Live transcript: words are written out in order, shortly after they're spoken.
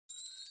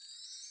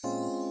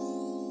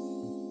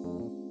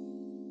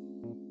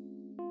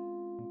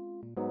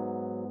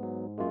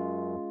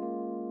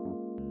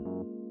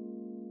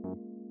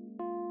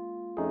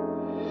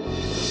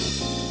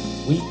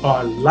We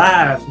are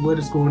live. What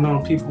is going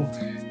on, people?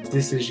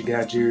 This is your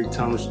guy, Jerry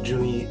Thomas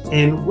Jr.,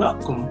 and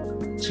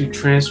welcome to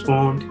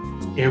Transformed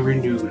and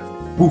Renewed.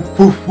 Woo,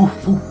 woo, woo,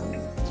 woo.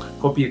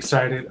 Hope you're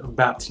excited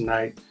about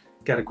tonight.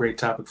 Got a great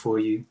topic for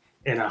you,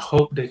 and I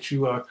hope that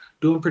you are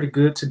doing pretty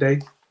good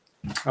today.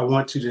 I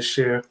want to just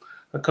share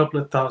a couple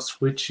of thoughts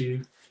with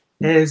you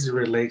as it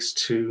relates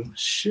to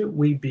should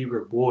we be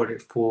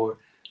rewarded for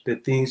the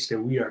things that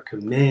we are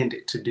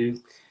commanded to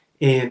do.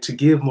 And to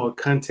give more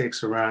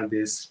context around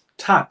this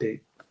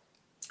topic,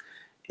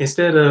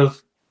 instead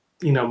of,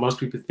 most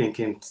people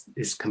thinking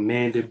it's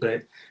commanded,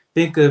 but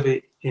think of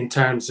it in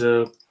terms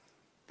of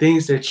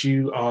things that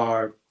you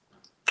are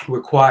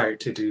required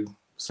to do,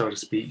 so to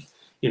speak.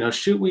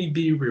 Should we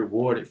be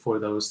rewarded for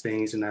those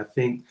things? And I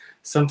think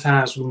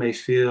sometimes we may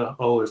feel,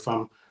 oh, if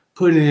I'm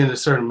putting in a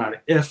certain amount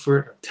of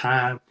effort or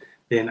time,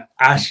 then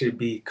I should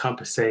be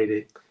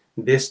compensated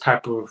this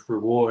type of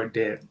reward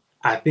that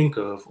I think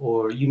of.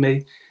 Or you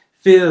may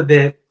feel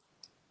that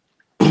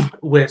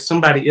what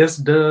somebody else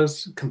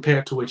does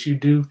compared to what you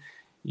do,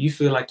 you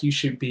feel like you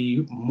should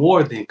be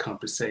more than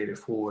compensated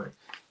for it.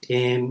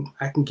 And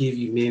I can give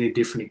you many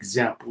different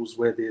examples,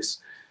 whether it's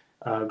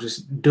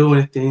just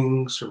doing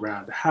things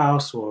around the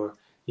house or,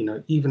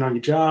 even on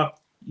your job.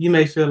 You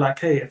may feel like,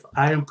 hey, if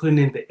I am putting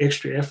in the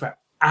extra effort,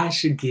 I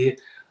should get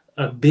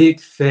a big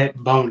fat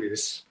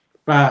bonus,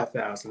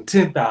 $5,000,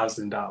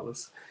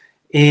 $10,000.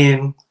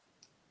 And,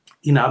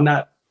 I'm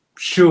not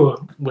sure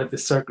what the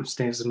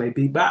circumstances may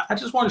be, but I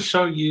just want to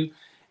show you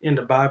in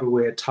the Bible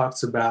where it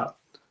talks about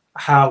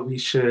how we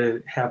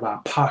should have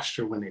our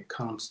posture when it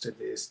comes to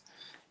this.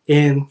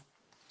 And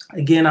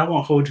again, I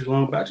won't hold you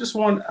long, but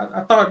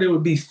I thought it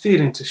would be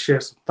fitting to share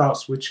some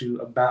thoughts with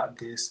you about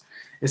this.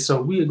 And so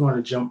we are going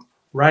to jump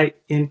right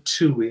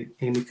into it.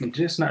 And if you're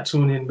just not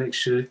tuning in, make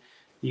sure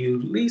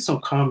you leave some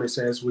comments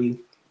as we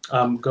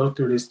go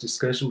through this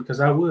discussion,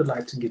 because I would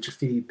like to get your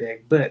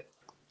feedback. But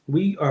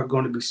we are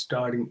going to be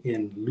starting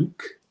in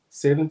Luke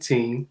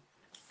 17,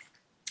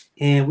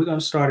 and we're going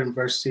to start in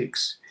verse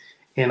 6.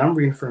 And I'm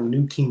reading from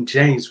New King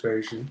James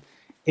Version.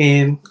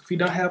 And if you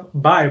don't have a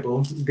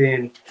Bible,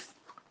 then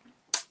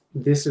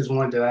this is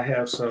one that I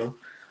have, so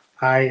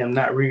I am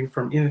not reading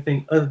from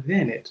anything other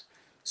than it.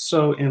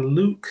 So in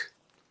Luke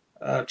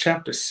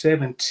chapter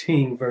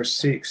 17, verse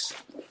 6,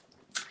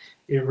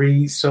 it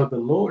reads, "So the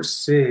Lord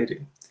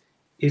said,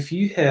 if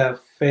you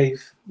have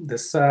faith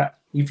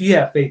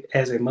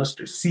as a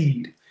mustard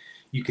seed,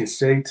 you can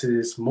say to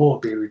this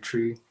mulberry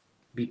tree,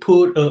 be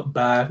pulled up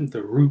by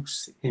the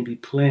roots and be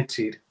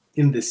planted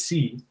in the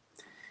sea,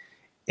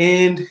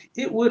 and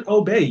it would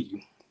obey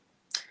you.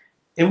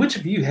 And which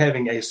of you,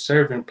 having a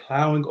servant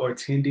plowing or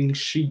tending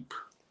sheep,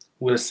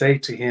 will say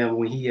to him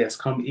when he has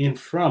come in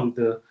from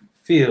the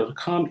field,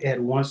 come at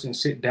once and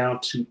sit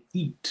down to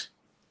eat?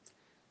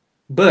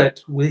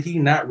 But will he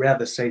not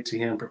rather say to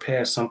him,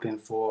 prepare something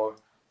for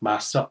my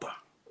supper,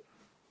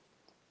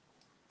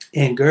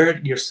 and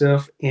gird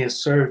yourself and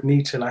serve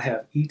me till I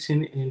have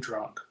eaten and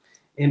drunk,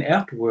 and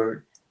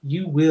afterward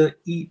you will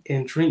eat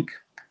and drink?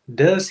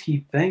 Does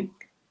he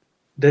thank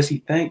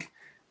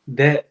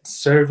that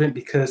servant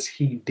because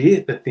he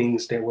did the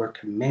things that were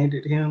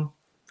commanded him?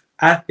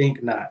 I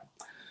think not.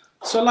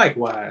 So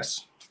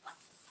likewise,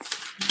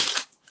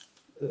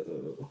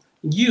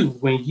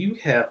 when you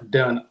have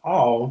done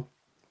all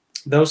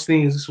those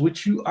things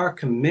which you are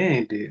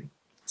commanded,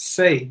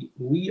 say,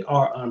 we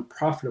are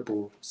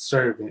unprofitable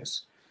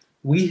servants.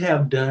 We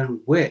have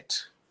done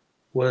what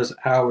was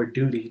our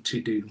duty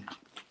to do."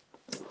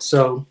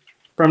 So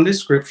from this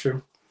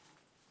scripture,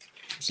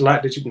 it's a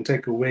lot that you can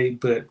take away,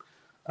 but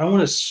I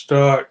want to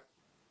start,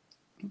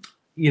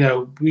 I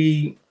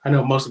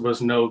know most of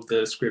us know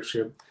the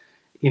scripture,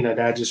 that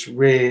I just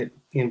read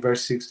in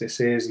verse 6 that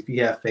says, if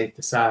you have faith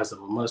the size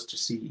of a mustard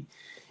seed,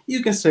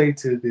 you can say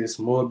to this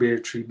mulberry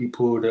tree, be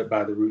pulled up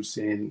by the roots,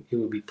 and it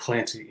will be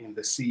planted in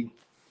the sea.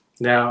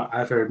 Now,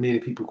 I've heard many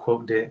people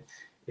quote that,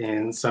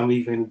 and some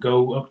even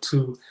go up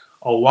to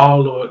a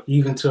wall or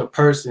even to a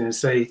person and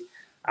say,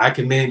 I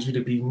command you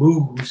to be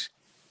moved.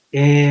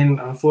 And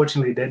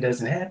unfortunately, that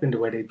doesn't happen the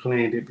way they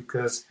planned it,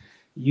 because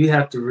you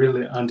have to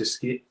really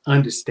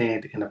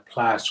understand and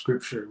apply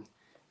scripture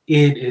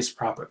in its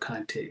proper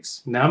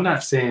context. Now, I'm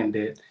not saying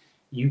that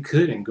you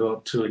couldn't go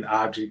up to an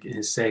object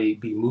and say,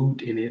 be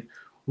moved, and it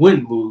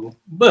wouldn't move,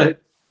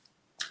 but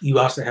you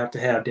also have to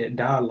have that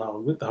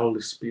dialogue with the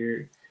Holy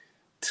Spirit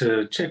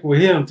to check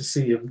with him to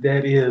see if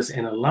that is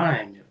in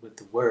alignment with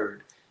the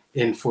word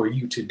and for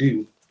you to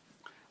do.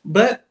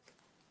 But,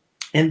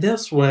 and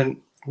this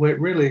one, what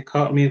really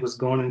caught me was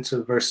going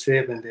into verse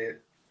 7 that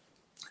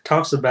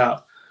talks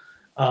about,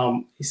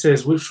 it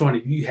says, which one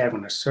of you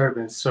having a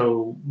servant?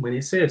 So when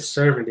it says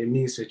servant, it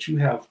means that you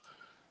have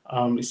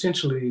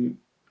essentially,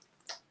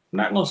 I'm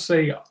not going to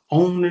say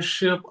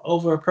ownership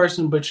over a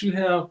person, but you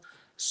have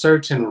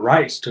certain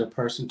rights to a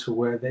person to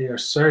where they are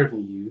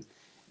serving you.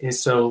 And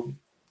so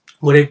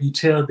whatever you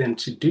tell them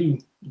to do,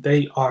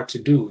 they are to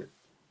do it.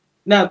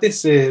 Now,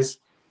 this says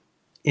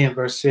in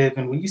verse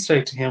 7, when you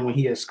say to him when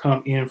he has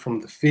come in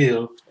from the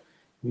field,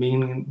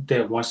 meaning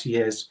that once he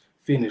has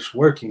finished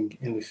working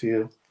in the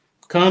field,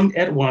 come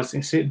at once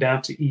and sit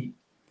down to eat.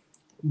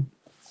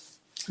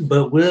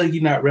 But will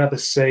you not rather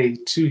say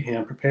to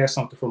him, prepare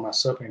something for my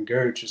supper and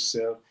gird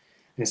yourself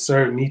and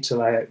serve me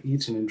till I have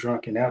eaten and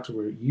drunk, and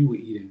afterward you will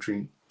eat and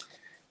drink?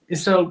 And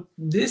so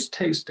this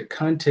takes the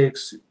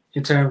context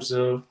in terms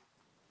of,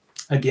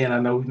 again, I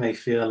know we may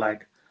feel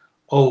like,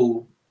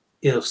 oh,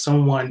 if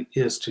someone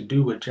is to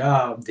do a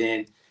job,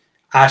 then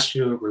I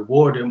should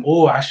reward them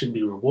or I should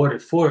be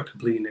rewarded for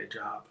completing that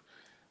job.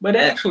 But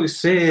it actually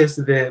says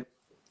that,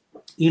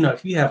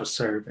 if you have a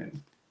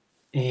servant,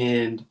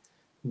 and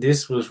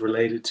this was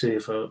related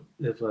to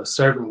if a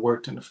servant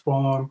worked in the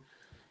farm,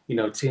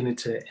 tending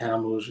to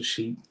animals or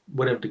sheep,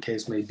 whatever the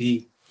case may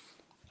be.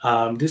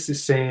 This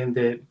is saying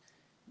that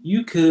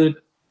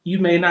you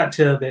may not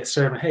tell that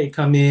servant, hey,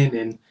 come in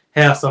and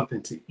have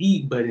something to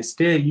eat, but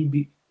instead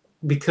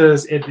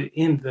because at the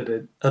end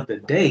of the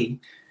day,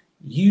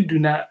 you do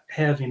not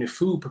have any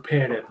food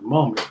prepared at the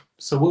moment.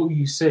 So what will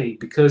you say?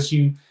 Because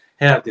you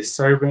have this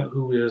servant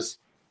who is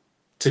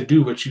to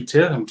do what you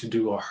tell him to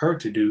do or her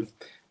to do,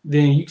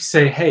 then you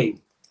say, hey,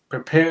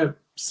 prepare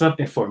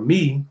something for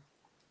me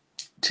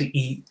to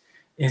eat.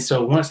 And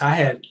so once I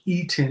have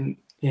eaten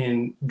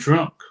and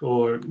drunk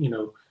or,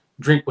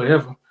 drink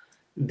whatever,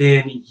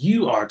 then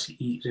you are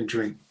to eat and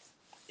drink.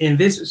 And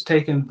this is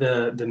taking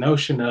the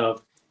notion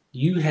of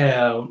you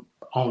have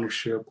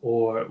ownership,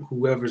 or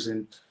whoever's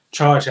in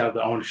charge have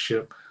the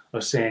ownership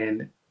of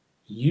saying,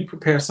 you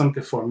prepare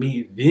something for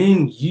me,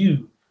 then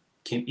you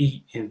can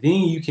eat and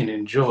then you can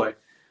enjoy.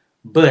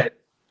 But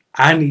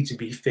I need to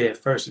be fed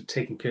first and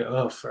taken care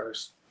of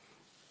first.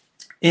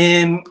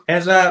 And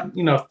as I,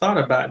 thought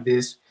about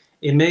this,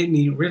 it made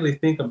me really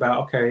think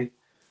about, okay,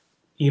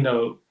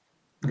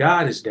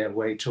 God is that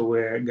way to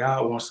where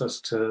God wants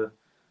us to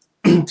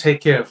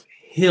take care of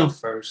him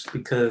first,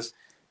 because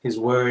his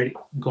word,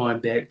 going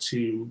back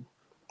to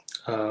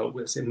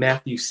what's in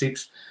Matthew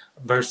 6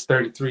 verse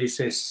 33,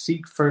 says,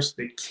 seek first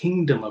the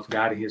kingdom of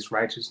God and his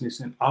righteousness,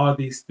 and all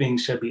these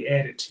things shall be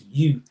added to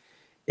you.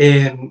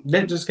 And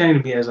that just came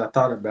to me as I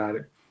thought about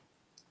it.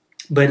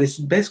 But it's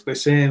basically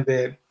saying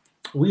that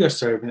we are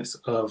servants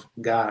of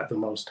God the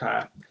Most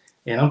High.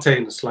 And I'm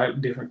taking a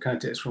slightly different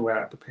context from where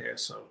I prepared,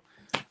 so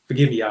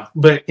forgive me, y'all.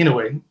 But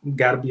anyway,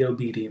 got to be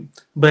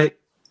obedient. But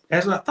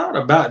as I thought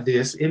about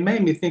this, it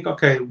made me think,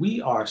 okay, we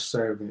are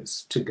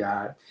servants to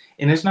God.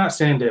 And it's not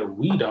saying that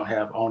we don't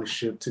have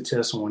ownership to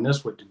tell someone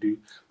else what to do.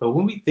 But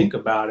when we think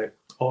about it,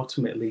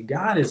 ultimately,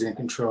 God is in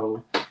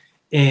control.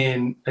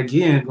 And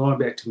again, going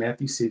back to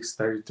Matthew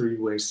 6:33,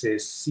 where it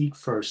says, seek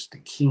first the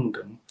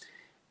kingdom.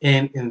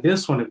 And in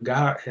this one, if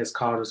God has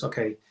called us,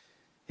 okay,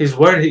 his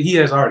word, he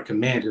has already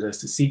commanded us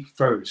to seek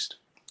first.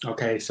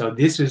 Okay, so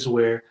this is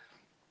where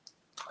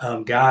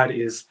God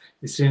is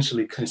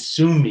essentially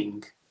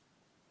consuming,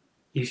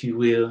 if you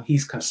will.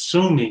 He's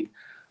consuming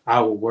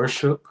our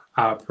worship,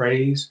 our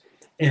praise,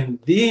 and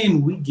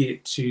then we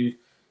get to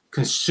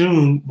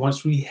consume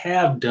once we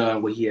have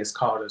done what he has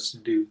called us to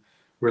do.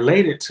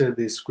 Related to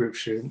this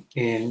scripture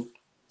in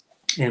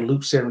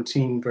Luke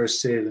 17,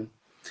 verse 7.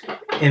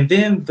 And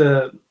then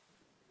to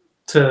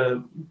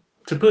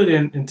put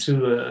it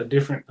into a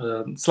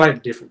different, slightly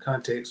different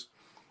context,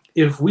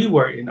 if we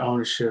were in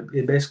ownership,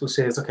 it basically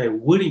says, okay,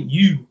 wouldn't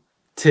you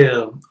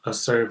tell a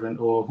servant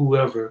or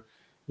whoever,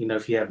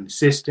 if you have an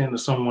assistant or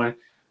someone,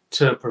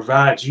 to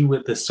provide you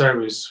with the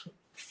service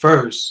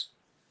first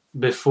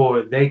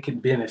before they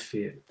could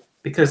benefit?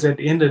 Because at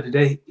the end of the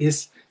day,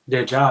 it's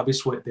their job,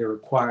 it's what they're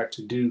required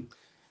to do.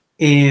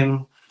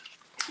 And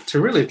to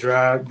really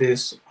drive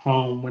this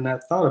home, when I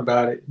thought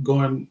about it,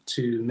 going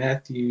to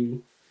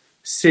Matthew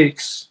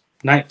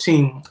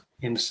 6:19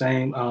 in the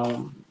same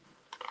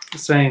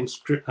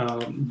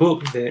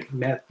book that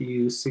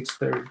Matthew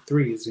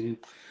 6:33 is in,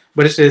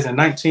 but it says in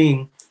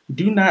 19,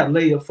 do not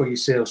lay up for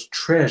yourselves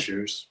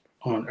treasures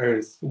on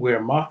earth,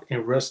 where moth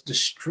and rust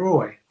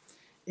destroy,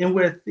 and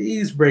where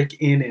thieves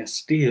break in and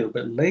steal,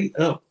 but lay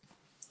up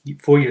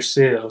for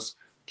yourselves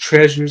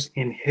treasures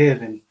in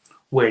heaven,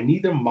 where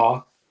neither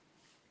moth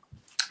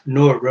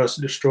nor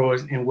rust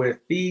destroys, and where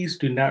thieves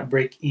do not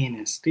break in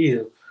and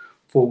steal.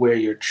 For where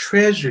your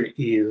treasure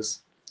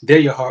is, there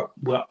your heart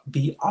will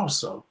be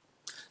also.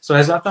 So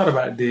as I thought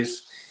about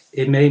this,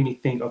 it made me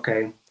think,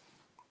 okay,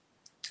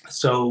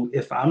 so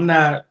if I'm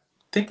not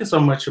thinking so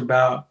much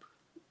about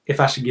if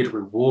I should get a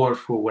reward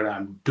for what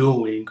I'm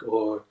doing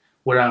or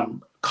what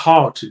I'm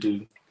called to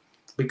do,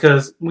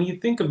 because when you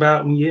think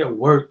about when you're at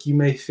work, you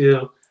may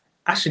feel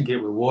I should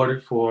get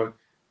rewarded for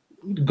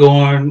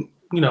going,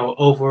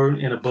 over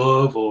and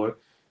above, or,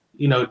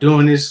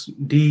 doing this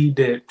deed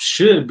that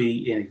should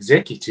be an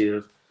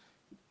executive,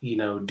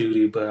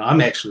 duty, but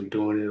I'm actually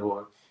doing it.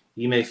 Or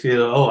you may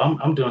feel, oh,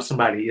 I'm doing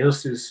somebody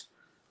else's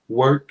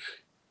work,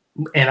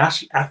 and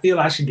I feel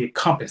I should get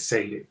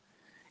compensated.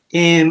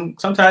 And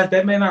sometimes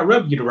that may not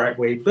rub you the right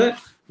way. But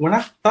when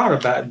I thought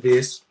about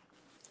this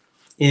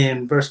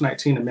in verse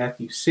 19 of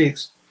Matthew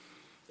 6,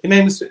 it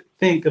made me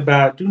think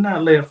about, do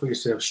not lay up for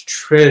yourselves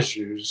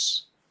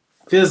treasures,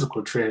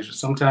 physical treasures.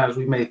 Sometimes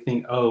we may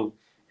think, oh,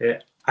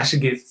 I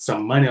should get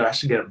some money, or I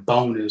should get a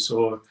bonus,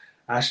 or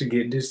I should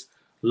get this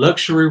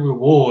luxury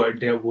reward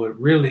that would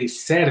really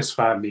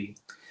satisfy me.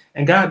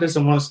 And God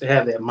doesn't want us to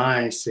have that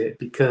mindset,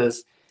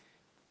 because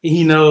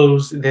He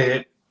knows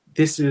that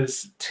this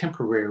is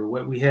temporary.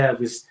 What we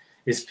have is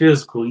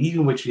physical.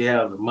 Even what you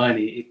have, the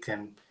money, it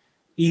can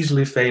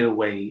easily fade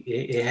away.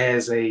 It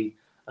has a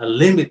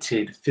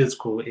limited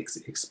physical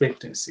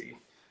expectancy,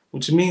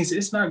 which means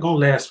it's not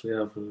going to last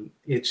forever.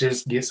 It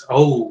just gets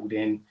old,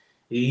 and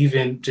it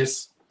even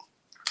just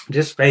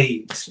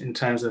fades in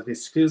terms of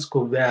its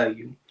physical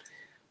value.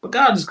 But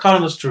God is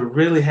calling us to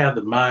really have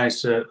the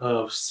mindset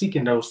of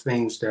seeking those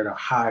things that are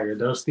higher,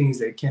 those things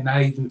that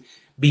cannot even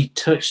be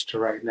touched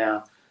right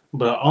now,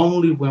 but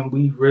only when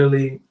we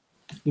really,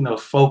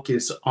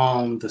 focus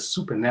on the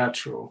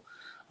supernatural,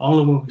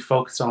 only when we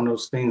focus on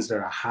those things that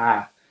are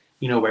high,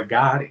 where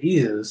God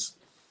is,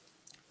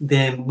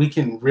 then we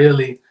can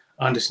really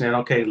understand,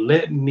 okay,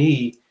 let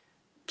me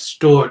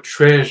store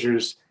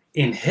treasures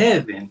in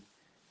heaven,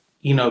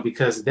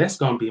 because that's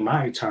going to be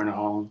my eternal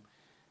home.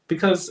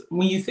 Because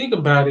when you think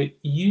about it,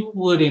 you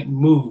wouldn't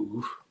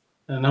move,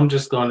 and I'm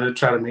just going to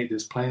try to make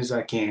this plain as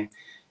I can.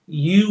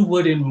 You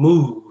wouldn't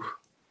move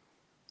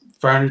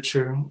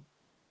furniture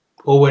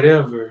or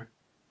whatever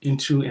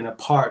into an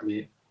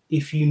apartment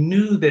if you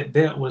knew that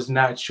that was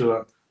not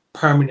your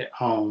permanent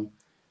home.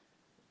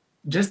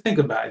 Just think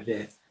about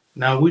that.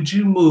 Now, would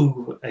you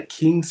move a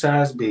king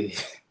size bed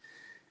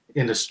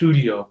in a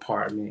studio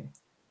apartment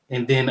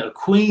and then a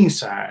queen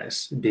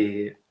size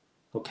bed,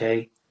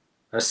 okay,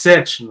 a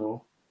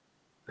sectional,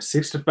 a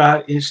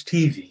 65-inch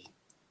TV,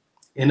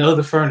 and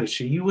other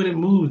furniture? You wouldn't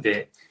move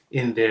that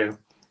in there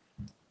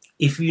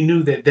if you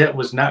knew that that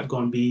was not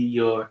going to be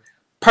your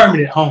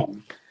permanent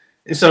home.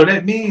 And so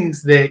that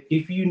means that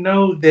if you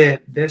know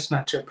that that's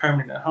not your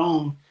permanent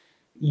home,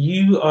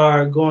 you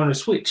are going to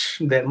switch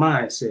that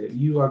mindset.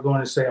 You are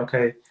going to say,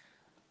 okay,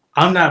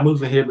 I'm not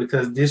moving here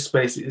because this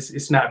space is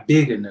it's not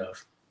big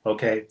enough.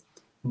 Okay.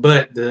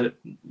 But the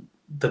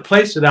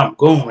place that I'm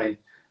going,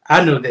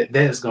 I know that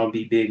that's going to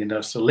be big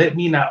enough. So let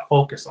me not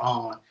focus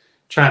on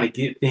trying to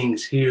get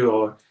things here,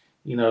 or,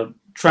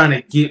 trying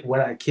to get what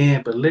I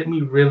can, but let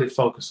me really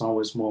focus on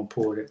what's more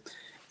important.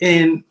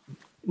 And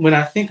when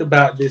I think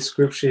about this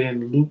scripture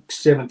in Luke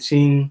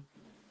 17,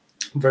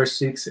 verse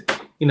 6,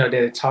 that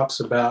it talks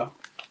about,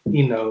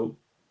 when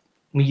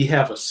you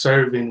have a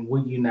servant,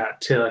 will you not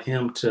tell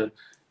him to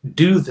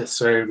do the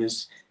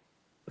service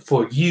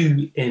for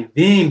you, and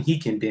then he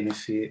can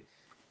benefit?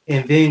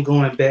 And then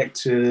going back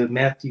to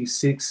Matthew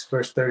 6,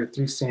 verse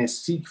 33, saying,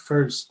 seek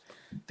first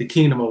the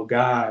kingdom of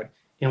God.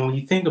 And when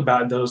you think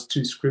about those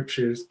two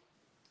scriptures,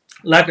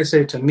 like I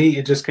said, to me,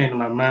 it just came to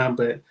my mind,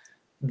 but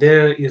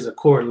there is a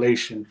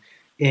correlation.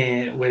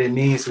 And what it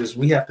means is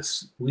we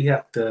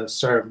have to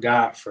serve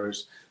God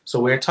first. So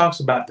where it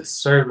talks about the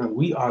servant,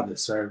 we are the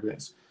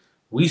servants.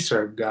 We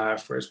serve God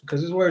first,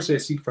 because His word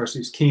says, "Seek first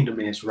His kingdom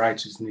and His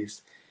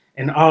righteousness,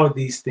 and all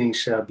these things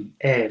shall be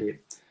added."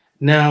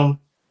 Now,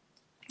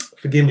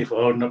 forgive me for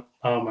holding up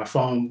my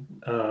phone,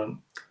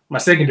 my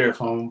secondary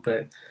phone,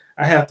 but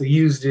I have to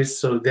use this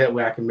so that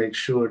way I can make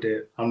sure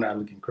that I'm not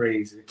looking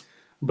crazy.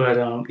 But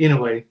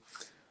anyway,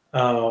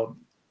 uh,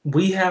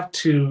 we have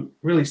to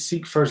really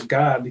seek first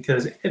God,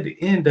 because at the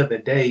end of the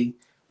day,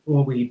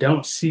 when we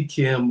don't seek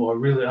Him or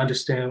really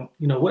understand,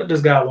 what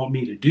does God want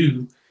me to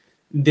do,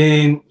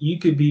 then you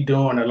could be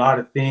doing a lot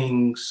of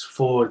things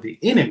for the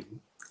enemy,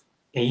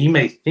 and you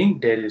may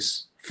think that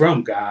it's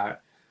from God,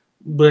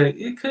 but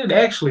it could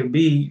actually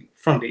be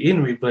from the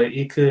enemy, but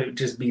it could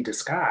just be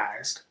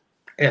disguised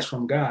as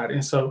from God.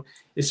 And so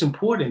it's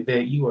important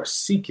that you are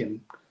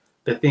seeking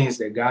the things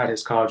that God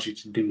has called you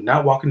to do,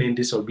 not walking in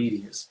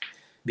disobedience,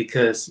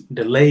 because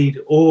delayed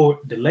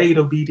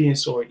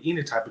obedience or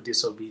any type of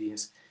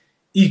disobedience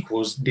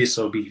equals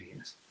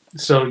disobedience.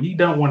 So you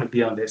don't want to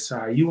be on that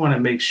side. You want to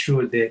make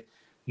sure that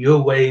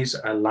your ways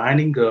are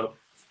lining up.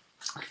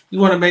 You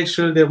want to make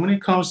sure that when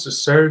it comes to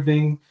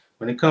serving,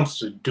 when it comes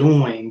to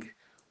doing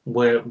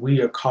what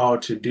we are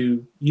called to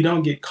do, you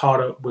don't get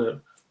caught up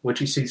with what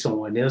you see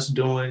someone else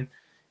doing.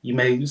 You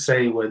may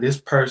say, well, this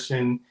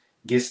person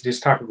gets this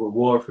type of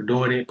reward for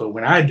doing it, but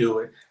when I do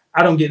it,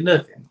 I don't get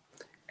nothing.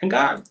 And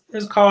God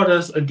has called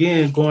us,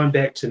 again, going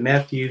back to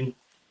Matthew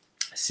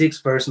 6,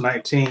 verse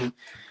 19,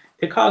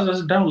 it calls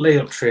us, don't lay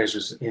up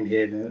treasures in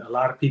heaven. A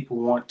lot of people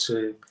want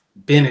to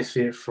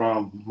benefit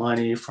from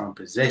money, from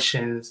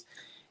possessions,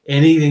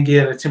 and even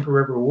get a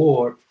temporary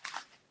reward.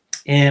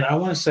 And I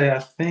want to say, I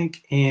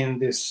think in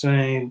this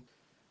same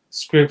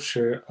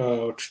scripture, I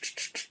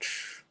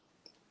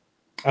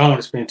don't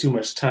want to spend too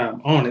much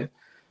time on it,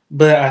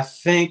 but I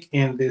think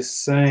in this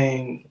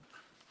same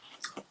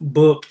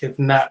book, if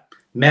not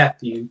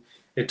Matthew,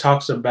 it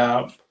talks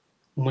about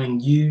when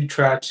you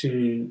try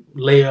to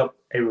lay up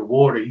a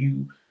reward, or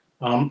you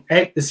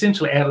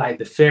essentially act like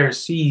the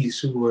Pharisees,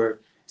 who were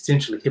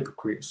essentially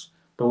hypocrites.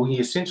 But when you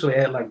essentially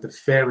act like the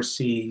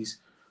Pharisees,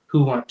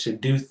 who want to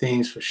do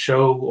things for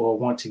show or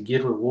want to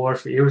get reward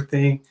for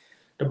everything,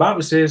 the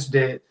Bible says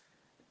that,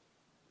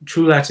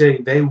 truly I tell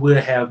you, they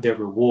will have their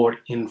reward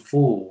in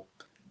full.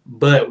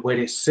 But what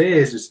it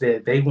says is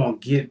that they won't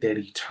get that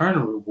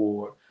eternal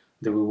reward,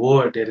 the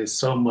reward that is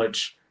so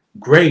much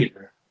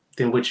greater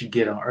than what you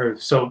get on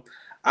earth. So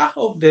I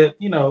hope that,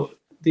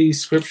 these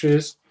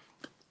scriptures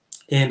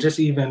and just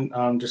even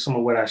just some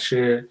of what I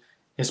shared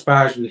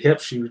inspires you,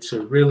 helps you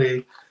to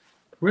really,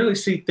 really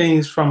see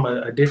things from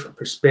a different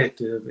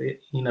perspective.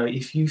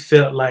 If you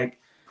felt like,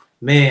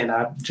 man,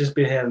 I've just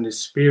been having this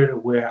spirit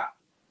of where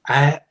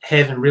I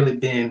haven't really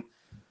been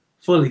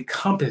fully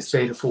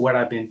compensated for what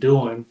I've been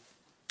doing,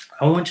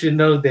 I want you to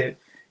know that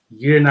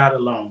you're not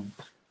alone.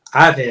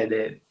 I've had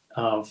that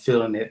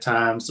feeling at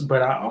times,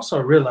 but I also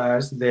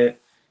realized that,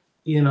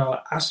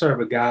 I serve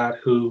a God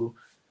who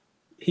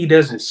he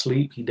doesn't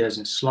sleep, he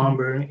doesn't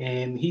slumber,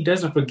 and he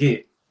doesn't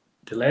forget.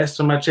 The last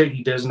time I checked,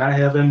 he does not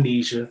have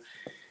amnesia.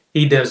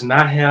 He does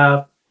not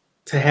have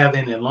to have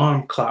an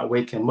alarm clock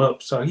wake him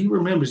up. So he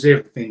remembers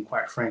everything,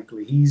 quite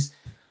frankly.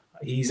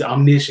 He's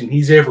omniscient,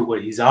 he's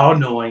everywhere, he's all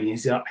knowing,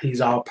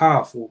 he's all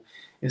powerful.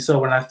 And so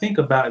when I think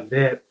about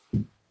that,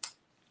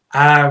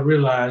 I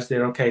realized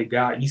that, okay,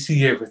 God, you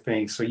see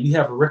everything. So you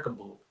have a record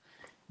book.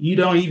 You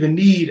don't even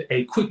need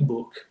a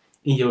QuickBook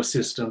in your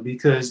system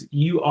because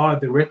you are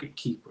the record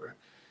keeper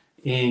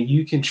and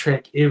you can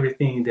track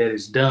everything that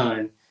is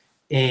done.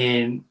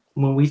 And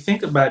when we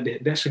think about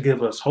that, that should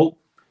give us hope.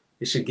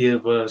 It should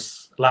give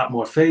us a lot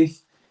more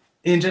faith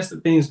in just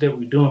the things that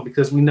we're doing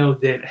because we know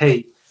that,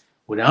 hey,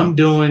 what I'm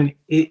doing,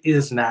 it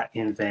is not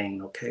in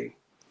vain, okay?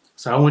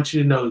 So I want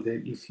you to know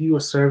that if you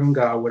are serving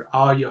God with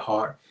all your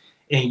heart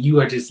and you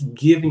are just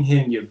giving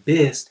him your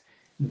best,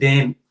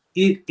 then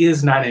it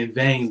is not in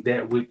vain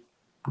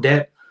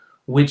that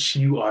which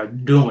you are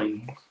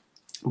doing.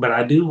 But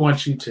I do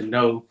want you to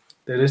know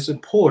that it's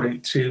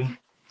important to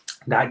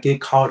not get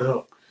caught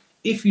up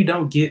if you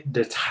don't get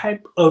the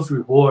type of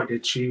reward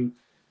that you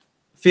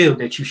feel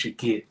that you should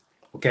get,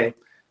 okay?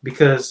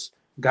 Because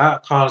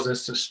God calls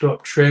us to store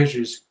up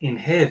treasures in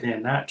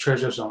heaven, not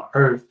treasures on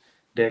earth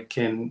that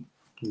can,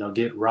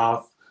 get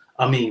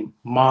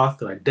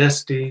moth or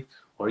dusty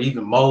or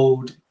even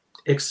mold,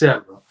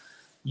 etc.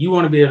 You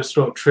want to be able to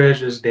store up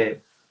treasures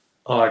that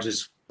are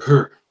just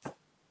pure,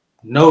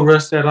 no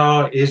rust at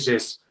all. It's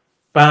just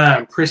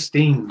fine,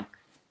 pristine.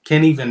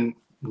 Can't even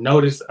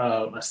notice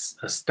a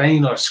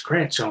stain or a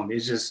scratch on it.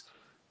 It's just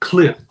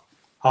clear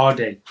all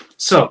day.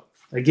 So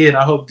again,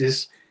 I hope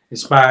this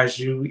inspires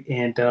you.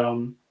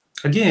 And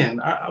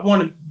again, I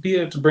want to be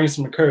able to bring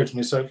some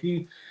encouragement. So if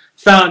you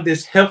found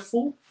this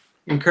helpful,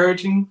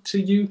 encouraging to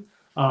you,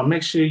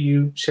 make sure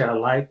you share,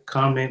 like,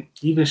 comment,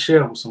 even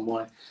share with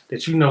someone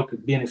that you know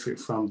could benefit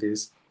from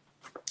this.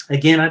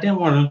 Again, I didn't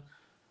want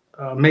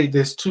to make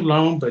this too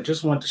long, but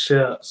just want to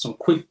share some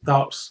quick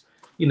thoughts,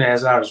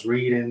 as I was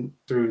reading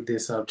through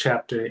this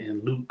chapter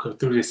in Luke, or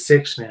through this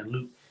section in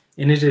Luke,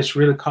 and it just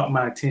really caught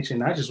my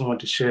attention. I just wanted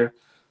to share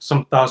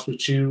some thoughts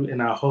with you,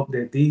 and I hope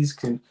that these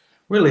can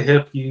really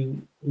help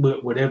you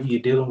with whatever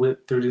you're dealing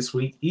with through this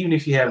week. Even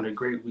if you're having a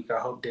great week, I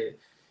hope that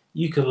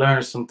you could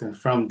learn something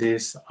from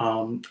this.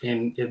 And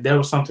if there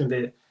was something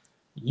that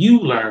you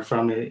learned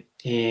from it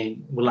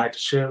and would like to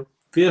share,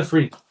 feel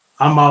free.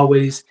 I'm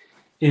always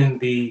in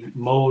the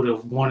mode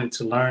of wanting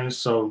to learn,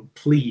 so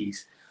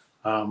please,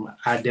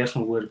 I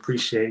definitely would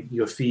appreciate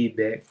your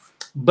feedback.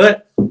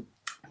 But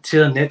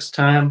till next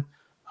time,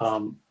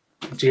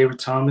 Jerry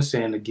Thomas,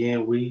 and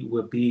again, we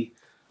will be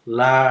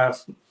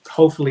live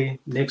hopefully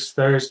next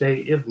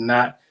Thursday. If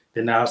not,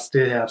 then I'll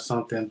still have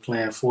something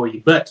planned for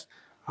you. But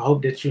I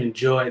hope that you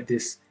enjoyed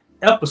this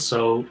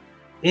episode,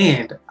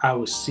 and I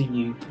will see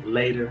you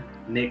later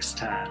next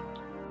time.